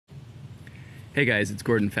Hey guys, it's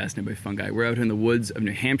Gordon, fascinated by fungi. We're out in the woods of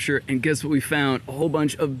New Hampshire, and guess what we found? A whole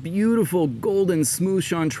bunch of beautiful golden smooth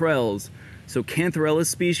chanterelles. So Cantharellus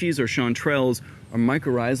species, or chanterelles, are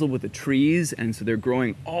mycorrhizal with the trees, and so they're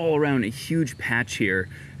growing all around a huge patch here.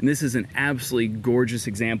 And this is an absolutely gorgeous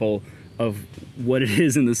example of what it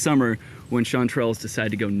is in the summer when chanterelles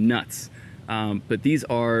decide to go nuts. But these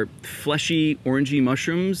are fleshy, orangey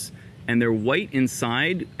mushrooms, and they're white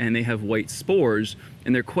inside, and they have white spores,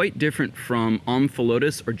 and they're quite different from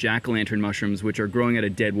omphallotus or jack-o'-lantern mushrooms, which are growing out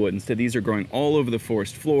of dead wood. Instead, these are growing all over the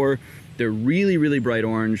forest floor. They're really, really bright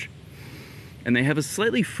orange, and they have a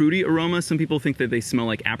slightly fruity aroma. Some people think that they smell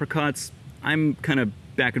like apricots. I'm kind of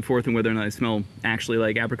back and forth on whether or not they smell actually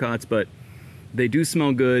like apricots, but they do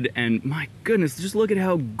smell good, and my goodness, just look at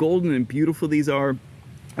how golden and beautiful these are,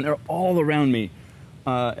 and they're all around me.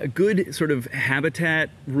 A good sort of habitat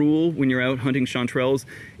rule when you're out hunting chanterelles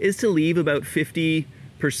is to leave about 50%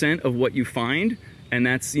 of what you find, and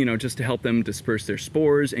that's, you know, just to help them disperse their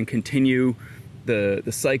spores and continue the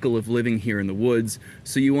cycle of living here in the woods.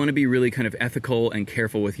 So you want to be really kind of ethical and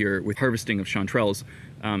careful with harvesting of chanterelles,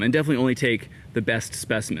 and definitely only take the best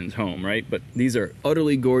specimens home, right? But these are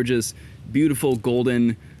utterly gorgeous, beautiful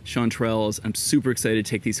golden chanterelles. I'm super excited to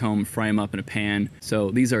take these home, fry them up in a pan. So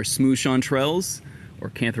these are smooth chanterelles, or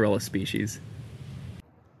Cantharellus species.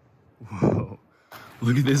 Whoa,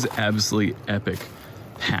 look at this absolutely epic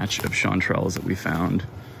patch of chanterelles that we found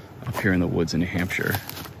up here in the woods in New Hampshire.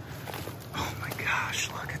 Oh my gosh,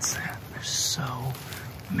 look at that. There's so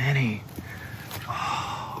many.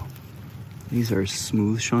 Oh, these are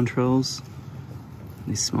smooth chanterelles.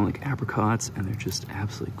 They smell like apricots, and they're just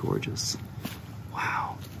absolutely gorgeous.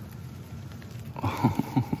 Wow.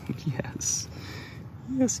 Oh, yes.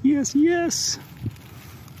 Yes, yes, yes.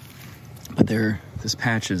 But this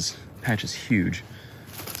patch is huge,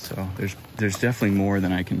 so there's definitely more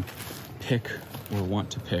than I can pick or want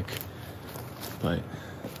to pick. But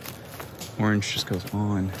orange just goes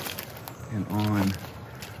on and on.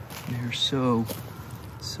 They're so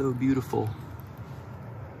beautiful.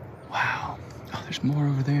 Wow. Oh, there's more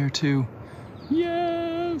over there too.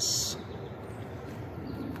 Yes.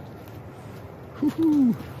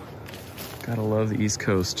 Woohoo! Gotta love the East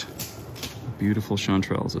Coast. Beautiful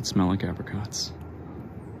chanterelles that smell like apricots.